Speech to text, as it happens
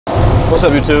What's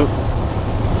up, YouTube?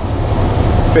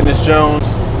 Fitness Jones.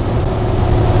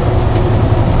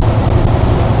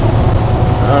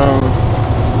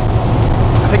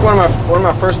 I think one of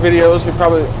my first videos. You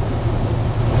probably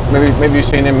maybe you've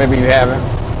seen it, maybe you haven't.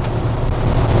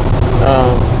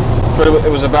 But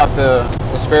it was about the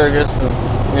asparagus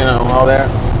and all that.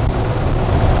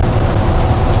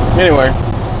 Anyway,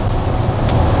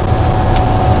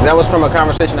 that was from a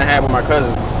conversation I had with my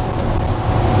cousin.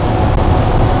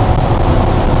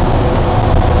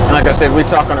 And like I said, we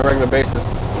talk on a regular basis.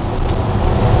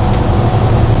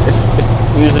 It's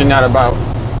usually not about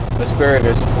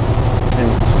asparagus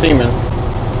and semen,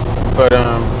 but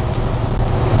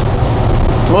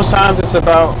most times it's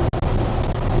about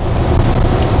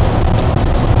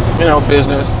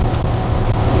business,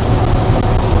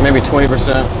 maybe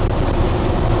 20%,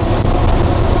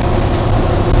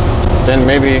 then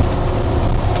maybe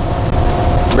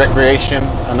recreation,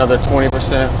 another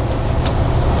 20%.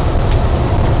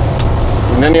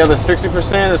 And then the other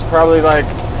 60% is probably like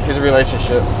his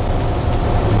relationship.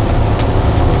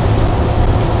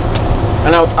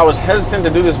 And I was hesitant to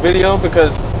do this video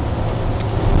because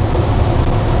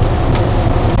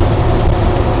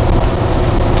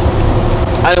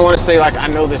I didn't want to say like I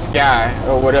know this guy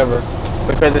or whatever,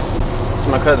 because it's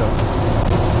my cousin.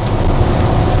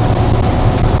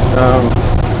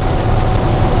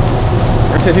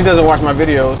 And since he doesn't watch my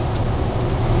videos,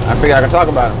 I figured I could talk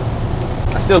about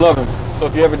him. I still love him. So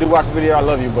if you ever do watch the video, I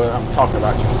love you, but I'm talking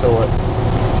about you. So what?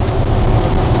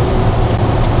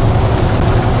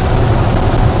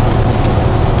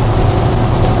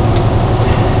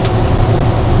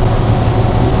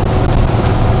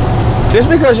 Just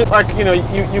because you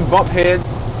bump heads,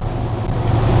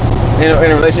 in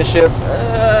a relationship,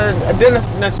 it didn't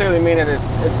necessarily mean that it's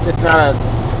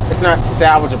not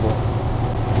salvageable.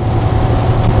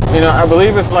 I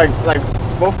believe if like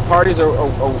both parties are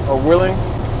willing,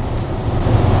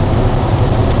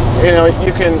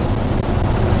 you can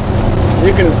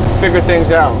figure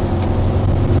things out.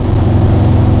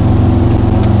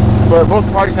 But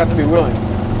both parties have to be willing.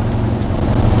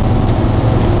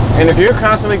 And if you're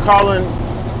constantly calling,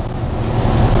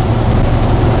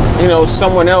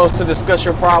 someone else to discuss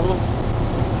your problems,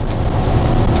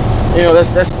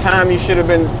 that's time you should have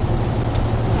been,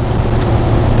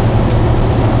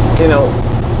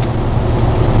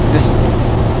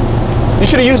 you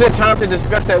should have used that time to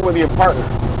discuss that with your partner.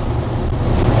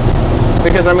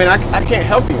 Because I can't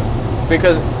help you,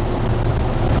 because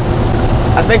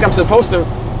I think I'm supposed to,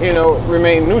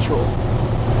 remain neutral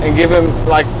and give him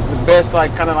like the best,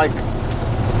 like kind of like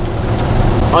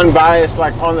unbiased,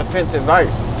 like on the fence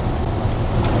advice.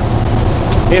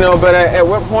 But at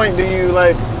what point do you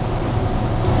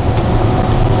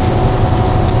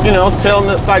tell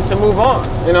him to move on?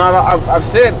 I've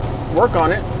said work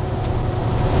on it.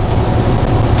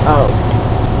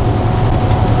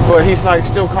 But he's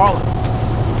still calling.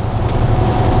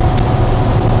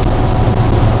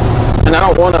 And I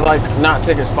don't want to not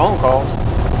take his phone calls.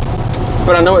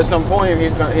 But I know at some point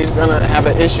he's gonna have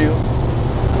an issue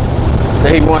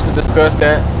that he wants to discuss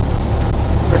that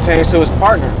pertains to his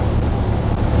partner.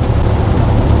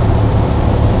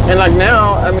 And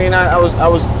now, I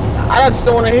just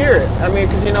don't want to hear it.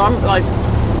 Because I'm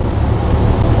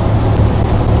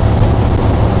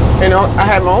I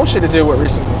had my own shit to deal with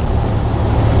recently.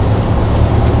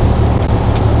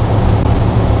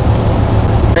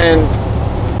 And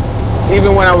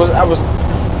even when I was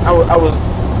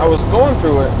going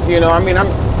through it,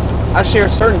 I share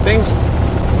certain things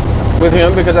with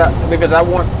him because I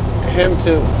want him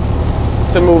to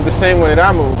move the same way that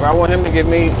I move. I want him to give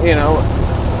me,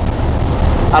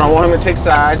 I don't want him to take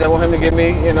sides. I want him to give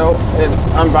me, an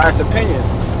unbiased opinion.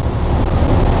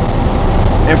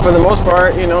 And for the most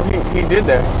part, he did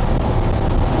that.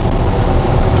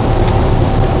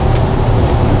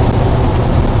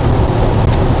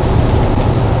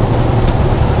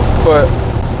 But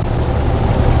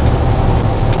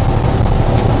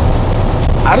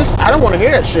I don't want to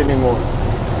hear that shit anymore.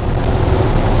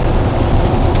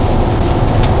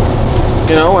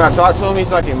 When I talk to him,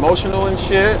 he's emotional and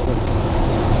shit.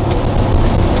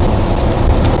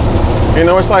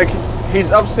 It's like he's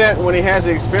upset when he has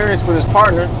the experience with his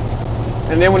partner,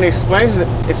 and then when he explains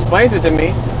it to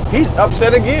me, he's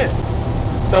upset again.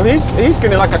 So he's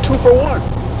getting like a 2-for-1.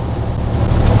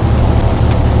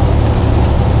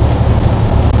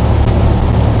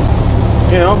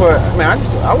 But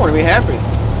I want to be happy.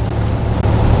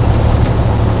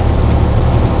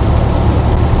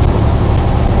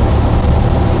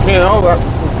 But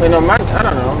I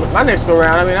don't know. My next go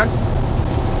round,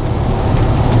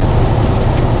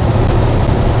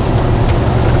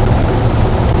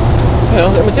 You know,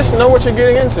 I mean, just know what you're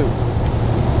getting into.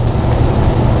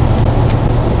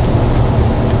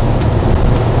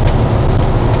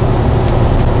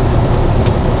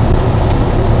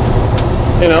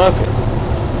 You know,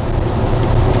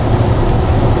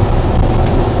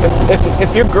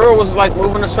 if your girl was like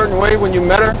moving a certain way when you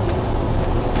met her,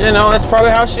 you know, that's probably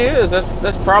how she is.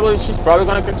 She's probably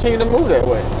going to continue to move that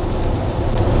way.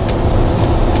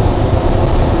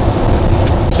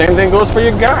 Same thing goes for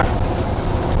your guy.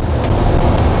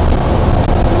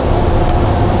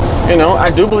 You know, I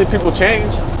do believe people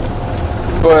change,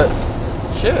 but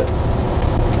shit.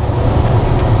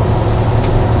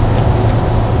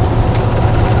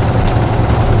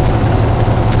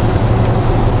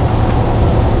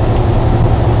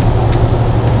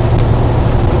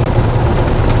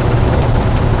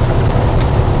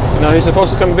 No, he's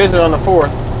supposed to come visit on the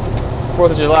 4th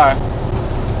of July,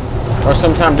 or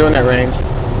sometime during that range.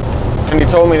 And he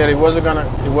told me that he wasn't gonna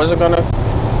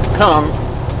come.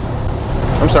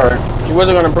 I'm sorry, he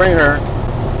wasn't gonna bring her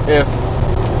if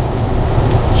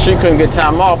she couldn't get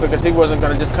time off, because he wasn't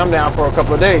gonna just come down for a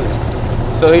couple of days.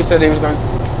 So he said he was gonna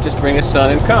just bring his son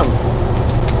and come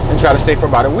and try to stay for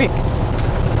about a week.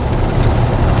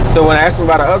 So when I asked him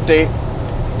about an update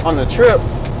on the trip,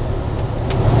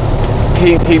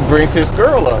 he brings his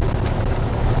girl up.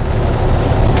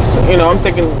 So, you know, I'm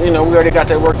thinking, you know, we already got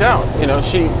that worked out. You know,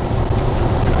 she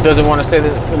doesn't want to stay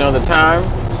the time.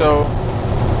 So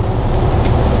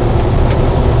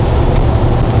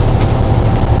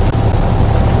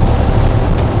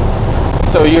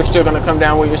you're still going to come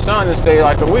down with your son and stay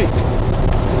like a week.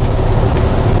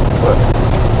 But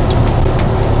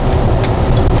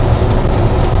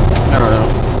I don't know.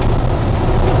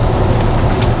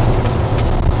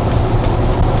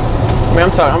 I mean,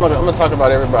 I'm gonna talk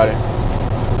about everybody.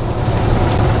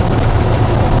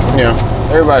 Yeah,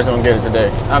 everybody's gonna get it today.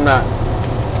 I'm not.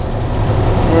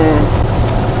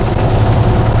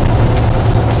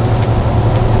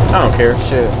 I don't care.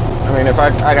 Shit. I mean, if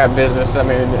I got business, I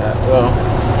mean, well,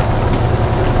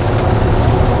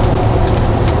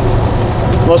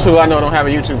 most people I know don't have a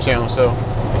YouTube channel, so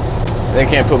they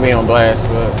can't put me on blast.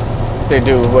 But if they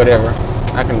do, whatever,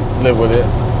 I can live with it.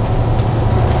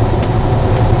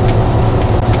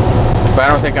 But I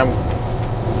don't think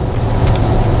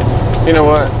you know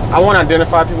what? I won't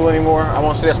identify people anymore. I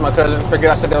won't say that's my cousin.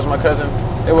 Forget I said that was my cousin.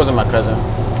 It wasn't my cousin.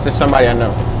 It's just somebody I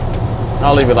know.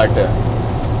 I'll leave it like that.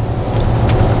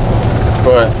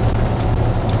 But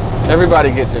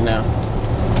everybody gets it now.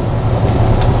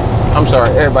 I'm sorry,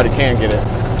 everybody can get it.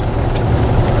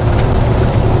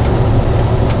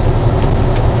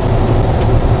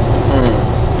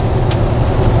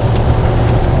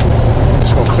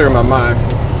 Just gonna clear my mind.